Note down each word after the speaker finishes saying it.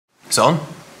It's on.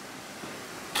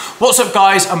 What's up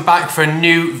guys, I'm back for a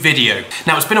new video.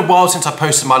 Now it's been a while since I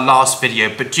posted my last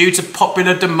video, but due to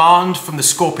popular demand from the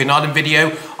Scorpion Island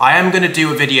video, I am going to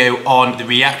do a video on the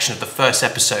reaction of the first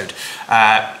episode.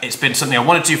 It's been something I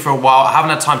wanted to do for a while, I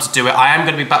haven't had time to do it. I am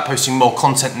going to be back posting more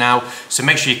content now, so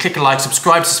make sure you click a like,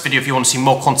 subscribe to this video if you want to see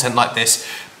more content like this.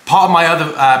 Part of my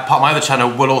other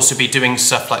channel will also be doing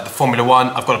stuff like the Formula One.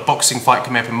 I've got a boxing fight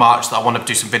coming up in March that I want to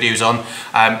do some videos on.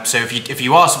 So if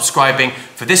you are subscribing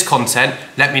for this content,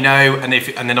 let me know. And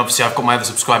then obviously I've got my other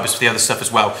subscribers for the other stuff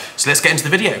as well. So let's get into the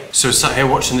video. So we're sat here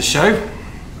watching the show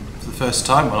for the first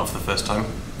time. Well, not for the first time.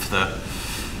 I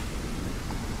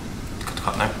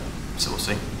can't know. So we'll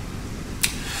see.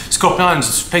 Scorpion Island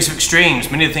is a place of extremes.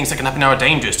 Many of the things that can happen now are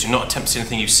dangerous. Do not attempt to see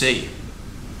anything you see.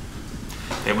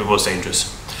 It was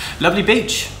dangerous. Lovely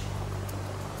beach.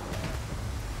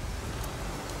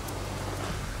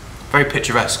 Very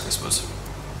picturesque this was.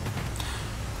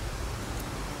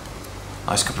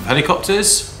 Nice couple of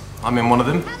helicopters. I'm in one of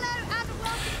them.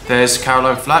 There's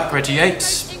Caroline Flack, Reggie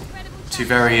Yates. Two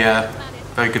very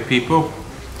good people.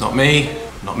 Not me,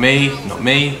 not me, not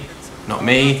me, not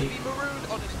me.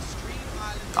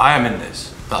 I am in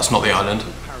this. That's not the island.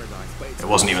 It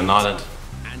wasn't even an island.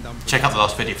 Check out the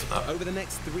last video for that.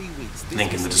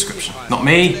 Link in the description. Not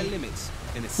me.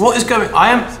 What is going?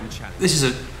 This is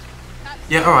a.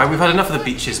 Yeah, all right. We've had enough of the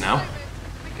beaches now.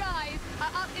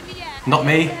 Not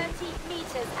me.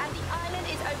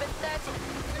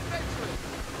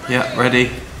 Yeah,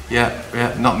 ready.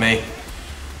 Yeah, not me.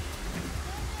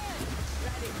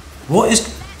 What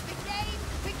is?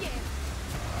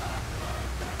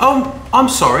 Oh, I'm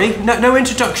sorry, no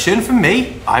introduction from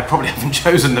me. I probably haven't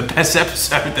chosen the best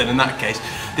episode then in that case.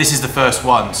 This is the first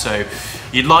one, so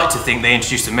you'd like to think they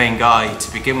introduced the main guy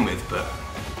to begin with, but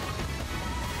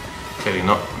clearly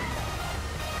not.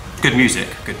 Good music,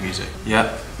 good music.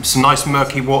 Yeah, some nice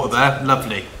murky water there,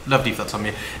 lovely, lovely for that time of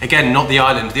year. Again, not the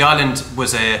island. The island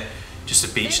was just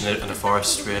a beach and a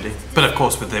forest, really. But of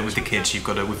course, with the kids, you've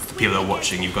got to, with the people that are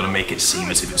watching, you've got to make it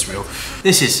seem as if it's real.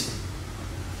 This is.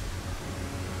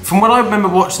 From when I remember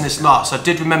watching this last, I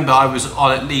did remember I was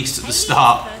on at least at the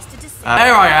start.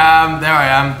 There I am,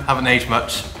 haven't aged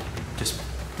much. Just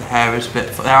the hair is a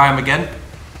bit, there I am again.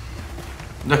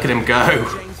 Look at him go.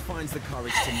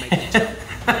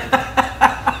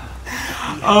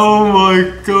 Oh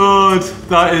my God,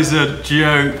 that is a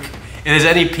joke. If there's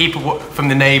any people from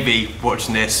the Navy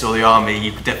watching this, or the Army,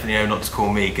 you definitely know not to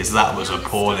call me, because that was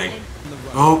appalling.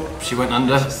 Oh, she went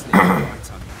under.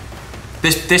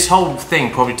 This whole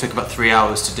thing probably took about 3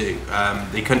 hours to do.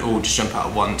 They couldn't all just jump out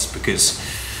at once because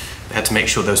they had to make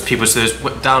sure those people, so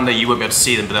down there you won't be able to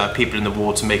see them, but there are people in the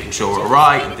water making sure we're all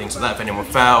right and things like that if anyone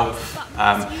fell.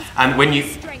 And when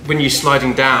you're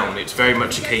sliding down, it's very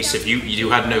much a case of you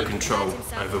had no control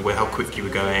over how quick you were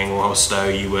going or how slow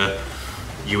you were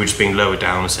just being lowered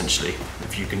down essentially.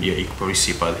 If you can, yeah, you can probably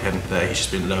see by the head there, he's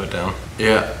just been lowered down.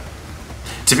 Yeah.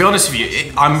 To be honest with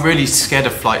you, I'm really scared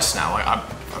of flights now. I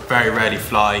very rarely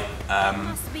fly,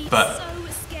 but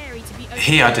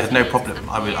here I had no problem.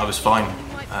 I was fine.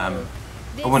 I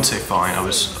wouldn't say fine. I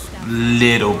was a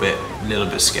little bit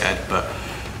scared, but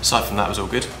aside from that, it was all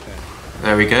good.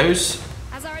 There he goes.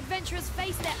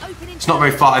 It's not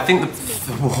very far. I think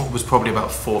the water was probably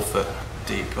about 4 foot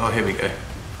deep. Oh, here we go.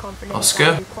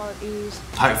 Oscar.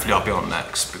 Hopefully I'll be on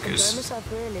next because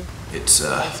it's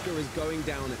that's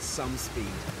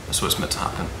what it's meant to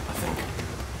happen, I think.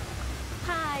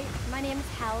 Hi, my name is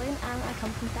Helen and I come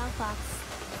from Belfast.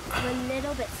 I'm a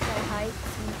little bit slow height.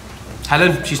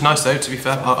 Helen, she's nice though, to be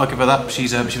fair. I'll give her that. She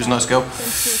was a nice girl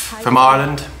from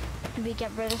Ireland. We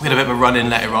had a bit of a run in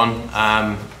later on.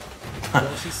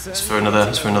 It's for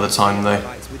another time though.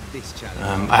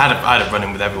 I had a run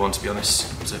in with everyone, to be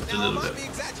honest. It was a little bit.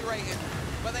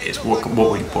 It's what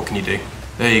can you do?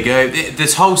 There you go.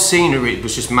 This whole scenery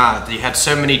was just mad. You had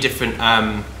so many different.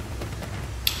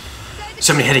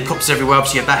 So many helicopters everywhere.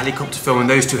 Obviously, you had that helicopter film and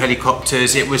those two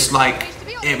helicopters. It was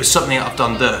something that I've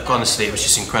done there. Honestly, it was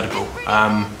just incredible.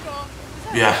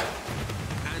 Yeah.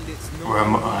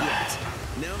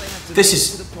 This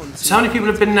is. So how many people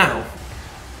have been now?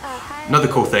 Another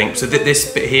cool thing. So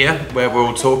this bit here, where we're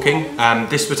all talking,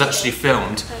 this was actually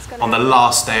filmed on the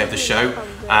last day of the show.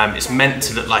 It's meant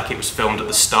to look like it was filmed at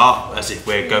the start, as if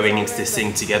we're going into this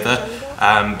thing together.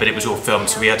 But it was all filmed,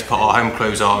 so we had to put our home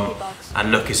clothes on and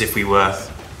look as if we were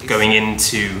going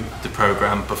into the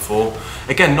program before.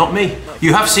 Again, not me.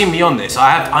 You have seen me on this.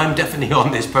 I'm definitely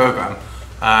on this program.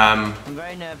 I'm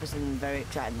very nervous and very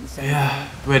excited. So yeah,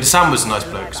 well, Sam was a nice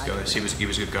bloke, to be honest. He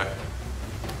was a good guy.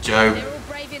 Joe.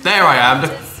 There I am.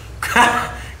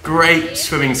 Great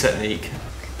swimming technique.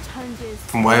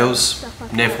 from Wales,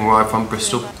 near from where I'm from,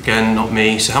 Bristol. Again, not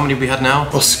me. So how many have we had now?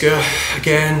 Oscar,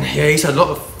 again, yeah, he's had a lot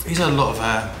of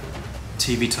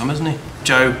TV time, hasn't he?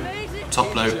 Joe,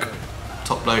 top bloke.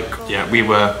 Yeah, we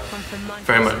were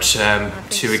very much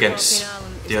 2 against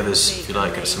the others, if you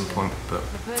like, at some point, but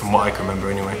from what I can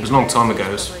remember anyway. It was a long time ago,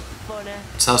 it was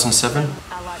 2007.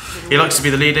 He likes to be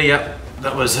the leader, yeah,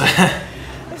 that was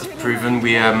that's proven.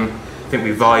 We, I think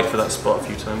we vied for that spot a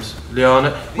few times.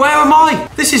 Liana, where am I?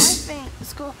 This is... I think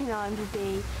Scorpion Island would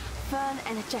be fun,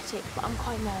 energetic, but I'm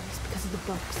quite nervous because of the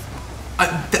bugs.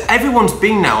 Everyone's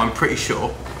been now, I'm pretty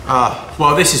sure.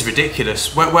 Well, this is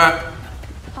ridiculous.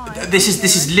 This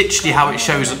is literally how it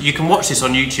shows. You can watch this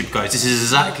on YouTube, guys. This is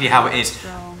exactly how it is.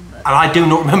 And I do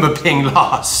not remember being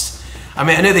last. I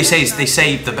mean, I know they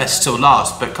say the best till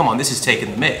last, but come on, this is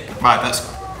taking the mick. Right, that's...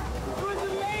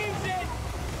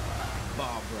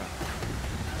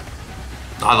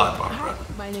 I like Barbara.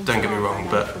 Don't get me wrong,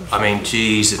 but I mean,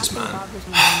 Jesus, man.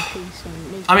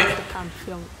 I mean,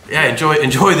 yeah,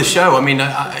 enjoy the show. I mean,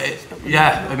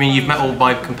 yeah, I mean, you've met all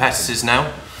my competitors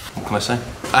now. What can I say?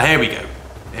 Here we go.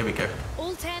 Here we go.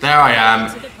 There I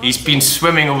am. He's been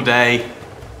swimming all day.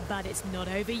 But it's not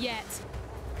over yet.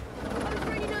 I was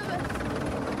really nervous.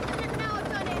 I didn't know I'd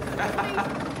done it.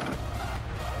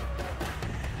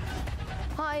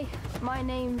 Hi, my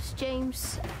name's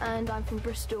James and I'm from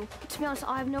Bristol. To be honest,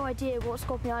 I have no idea what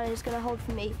Scorpion Island is going to hold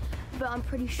for me, but I'm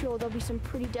pretty sure there'll be some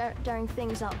pretty daring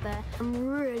things out there. I'm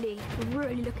really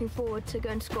looking forward to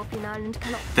going to Scorpion Island.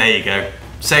 There you go.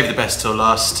 Save the best till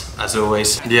last, as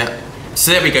always. Yeah.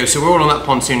 So there we go. So we're all on that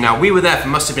pontoon now. We were there for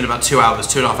must have been about 2 hours,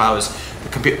 2.5 hours.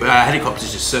 The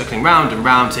helicopter's just circling round and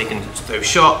round, taking those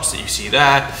shots that you see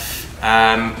there.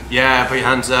 Yeah, put your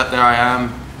hands up. There I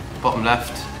am, bottom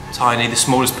left. Tiny, the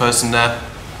smallest person there.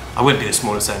 I wouldn't be the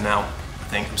smallest there now. I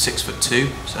think I'm 6'2",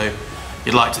 so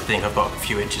you'd like to think I've got a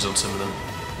few inches on some of them.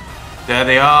 There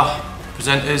they are,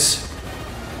 presenters.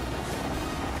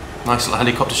 Nice little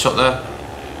helicopter shot there.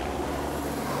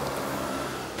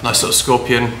 Nice little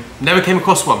scorpion. Never came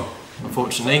across one,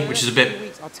 unfortunately, which is a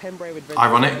bit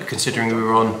ironic considering we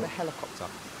were on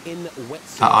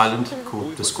that island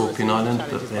called the Scorpion Island,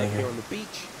 but there you go.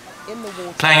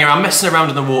 Playing around, messing around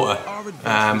in the water,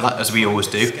 as we always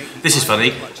do. This is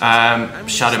funny.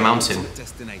 Shadow Mountain,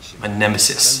 my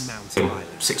nemesis.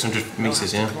 600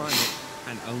 meters, yeah.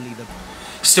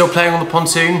 Still playing on the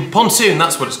pontoon. Pontoon,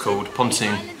 that's what it's called.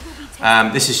 Pontoon.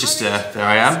 This is just there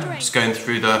I am, just going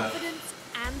through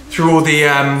all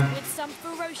the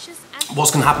what's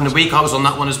going to happen in the week. I was on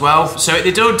that one as well. So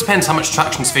it all depends how much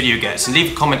traction this video gets. And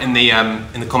leave a comment in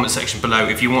the comment section below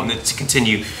if you want me to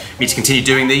continue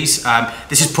doing these.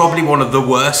 This is probably one of the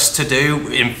worst to do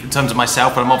in terms of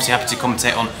myself, but I'm obviously happy to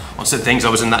commentate on certain things. I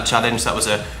was in that challenge. That was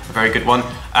a very good one.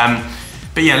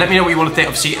 But yeah, let me know what you want to think.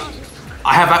 Obviously,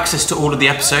 I have access to all of the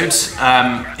episodes.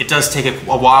 It does take a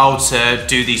while to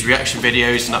do these reaction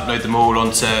videos and upload them all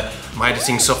onto my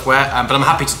editing software, but I'm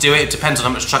happy to do it. It depends on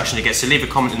how much traction it gets, so leave a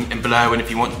comment in below, and if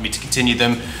you want me to continue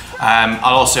them.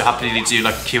 I'll also happily do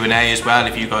like a Q&A as well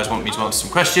if you guys want me to answer some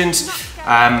questions.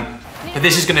 But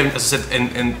this is going to, as I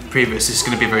said in previous, this is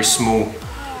going to be a very small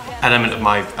element of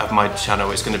my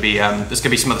channel. It's going to be there's going to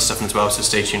be some other stuff as well, so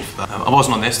stay tuned for that. I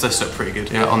wasn't on this looked pretty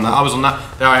good. Yeah, on that, I was on that.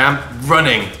 There I am,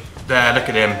 running. There, look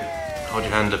at him. Hold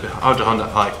your hand up. Hold your hand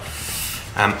up high.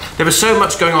 There was so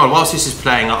much going on. Whilst this is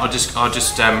playing, I'll just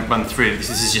run through. This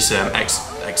is just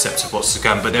excerpts of what's to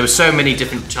come. But there were so many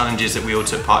different challenges that we all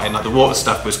took part in. Like the water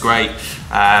stuff was great.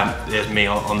 There's me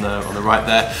on the right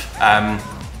there.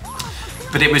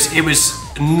 But it was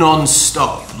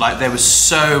non-stop. Like there was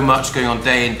so much going on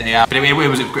day in day out. But it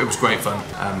was great fun.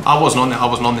 I wasn't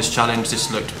on this challenge.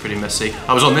 This looked pretty messy.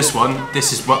 I was on this one.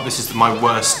 This is my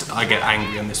worst. I get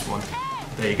angry on this one.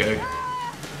 There you go.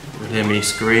 You'll hear me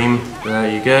scream.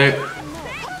 There you go.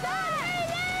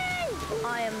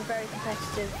 I am a very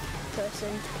competitive person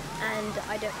and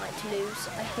I don't like to lose.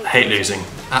 I hate losing.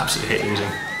 Absolutely hate losing.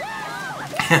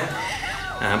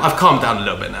 I've calmed down a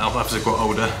little bit now as I got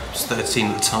older. I was 13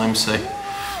 at the time, so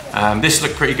this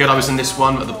looked pretty good. I was in this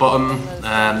one at the bottom.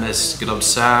 There's good old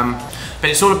Sam.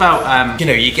 But it's all about, you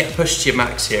know, you get pushed to your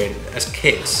max here. And as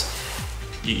kids,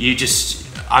 you just,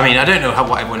 I mean, I don't know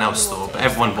what everyone else thought, but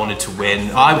everyone wanted to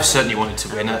win. I certainly wanted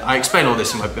to win. I explained all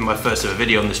this in my first ever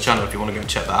video on this channel if you want to go and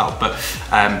check that out. But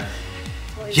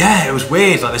yeah, it was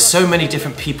weird. Like, there's so many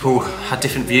different people had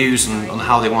different views on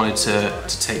how they wanted to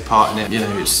take part in it. You know,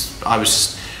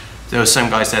 there were some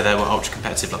guys there that were ultra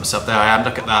competitive like myself. There I am,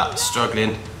 look at that,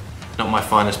 struggling. Not my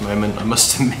finest moment, I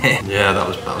must admit. Yeah, that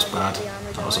was bad.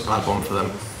 That was a bad one for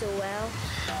them.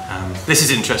 This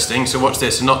is interesting, so watch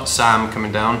this. Not Sam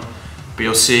coming down. But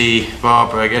you'll see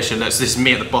Barbara, I guess this is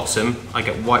me at the bottom. I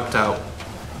get wiped out.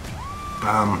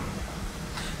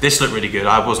 This looked really good.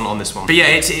 I wasn't on this one. But yeah,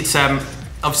 it's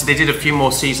obviously they did a few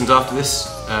more seasons after this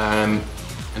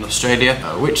in Australia,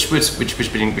 which was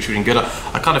been good.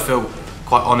 I kind of feel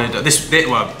quite honoured.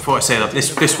 Well, before I say that,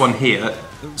 this one here.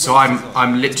 So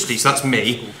I'm literally, so that's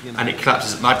me, and it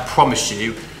collapses. And I promise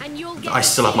you, I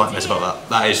still have nightmares about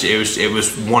that. It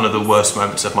was one of the worst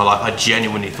moments of my life. I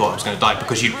genuinely thought I was going to die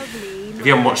because if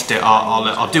you haven't watched it,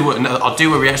 I'll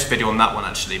do a reaction video on that one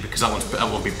actually, because that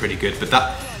will be pretty good. But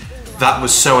that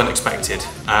was so unexpected.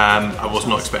 I was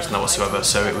not expecting that whatsoever.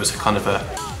 So it was kind of a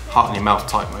heart in your mouth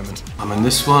type moment. I'm in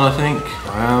this one, I think.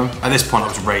 At this point, I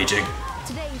was raging.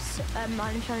 Today's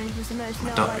Island Challenge was the most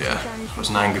I was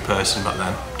an angry person back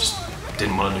then. Just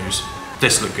didn't want to lose.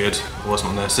 This looked good. I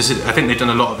wasn't on this. I think they've done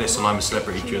a lot of this on I'm a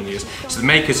Celebrity during the years. So the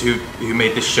makers who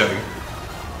made this show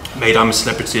made I'm a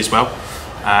Celebrity as well.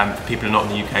 For people who are not in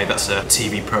the UK, that's a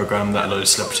TV program that a lot of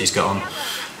celebrities get on.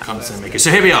 I can't say makers.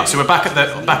 So here we are. So we're back at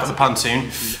the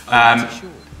pontoon.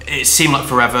 It seemed like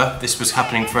forever. This was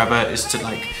happening forever. It's to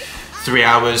like 3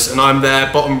 hours, and I'm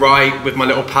there, bottom right, with my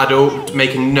little paddle,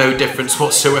 making no difference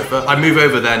whatsoever. I move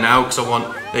over there now because I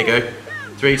want. There you go.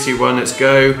 3, 2, 1, let's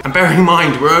go. And bear in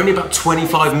mind, we're only about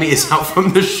 25 meters out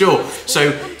from the shore, so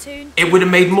it would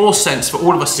have made more sense for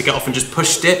all of us to get off and just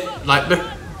pushed it. Like, look,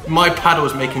 my paddle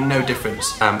was making no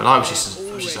difference, but I was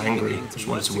just angry. I just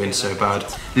wanted to win so bad.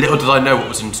 Little did I know what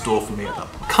was in store for me at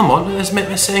that point. Come on, let's make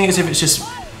this saying as if it's just.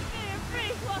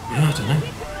 Yeah, I don't know.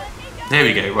 There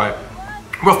we go. Right,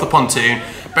 we're off the pontoon.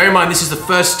 Bear in mind, this is the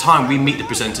first time we meet the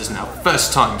presenters now.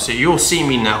 First time, so you'll see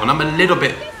me now, and I'm a little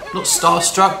bit. Not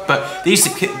starstruck, but these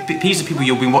are people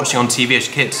you'll be watching on TV as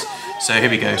kids. So here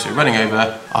we go. So running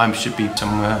over. I should be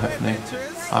somewhere, hopefully.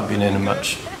 I haven't been in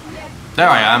much. There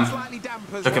I am.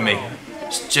 Look at me.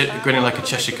 Grinning like a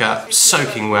Cheshire cat,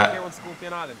 soaking wet.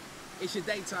 It's your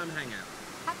daytime hangout.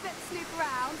 Have a bit of snoop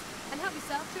around and help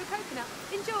yourself to a coconut.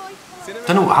 Enjoy. I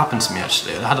don't know what happened to me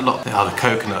actually. I had a lot. The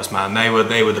coconuts, man. They were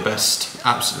the best.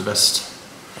 Absolutely the best.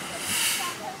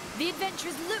 The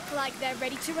adventurers look like they're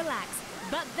ready to relax,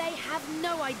 but they have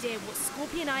no idea what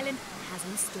Scorpion Island has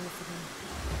in store for them.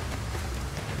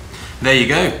 There you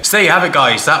go. So there you have it,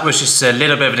 guys. That was just a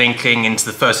little bit of an inkling into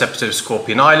the first episode of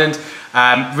Scorpion Island.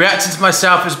 Reacting to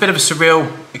myself, it was a bit of a surreal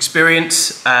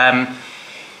experience.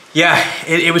 Yeah,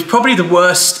 it was probably the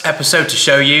worst episode to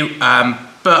show you,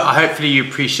 but hopefully you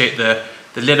appreciate the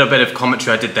little bit of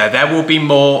commentary I did there. There will be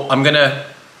more.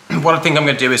 What I think I'm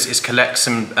gonna do is collect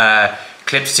some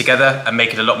clips together and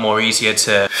make it a lot more easier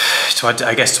to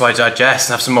digest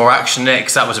and have some more action in it,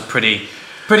 because that was a pretty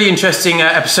interesting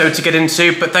episode to get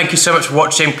into. But thank you so much for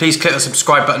watching. Please click the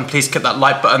subscribe button, please click that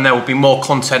like button. There will be more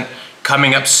content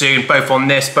coming up soon, both on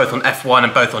this, both on F1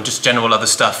 and both on just general other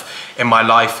stuff in my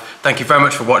life. Thank you very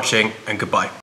much for watching, and goodbye.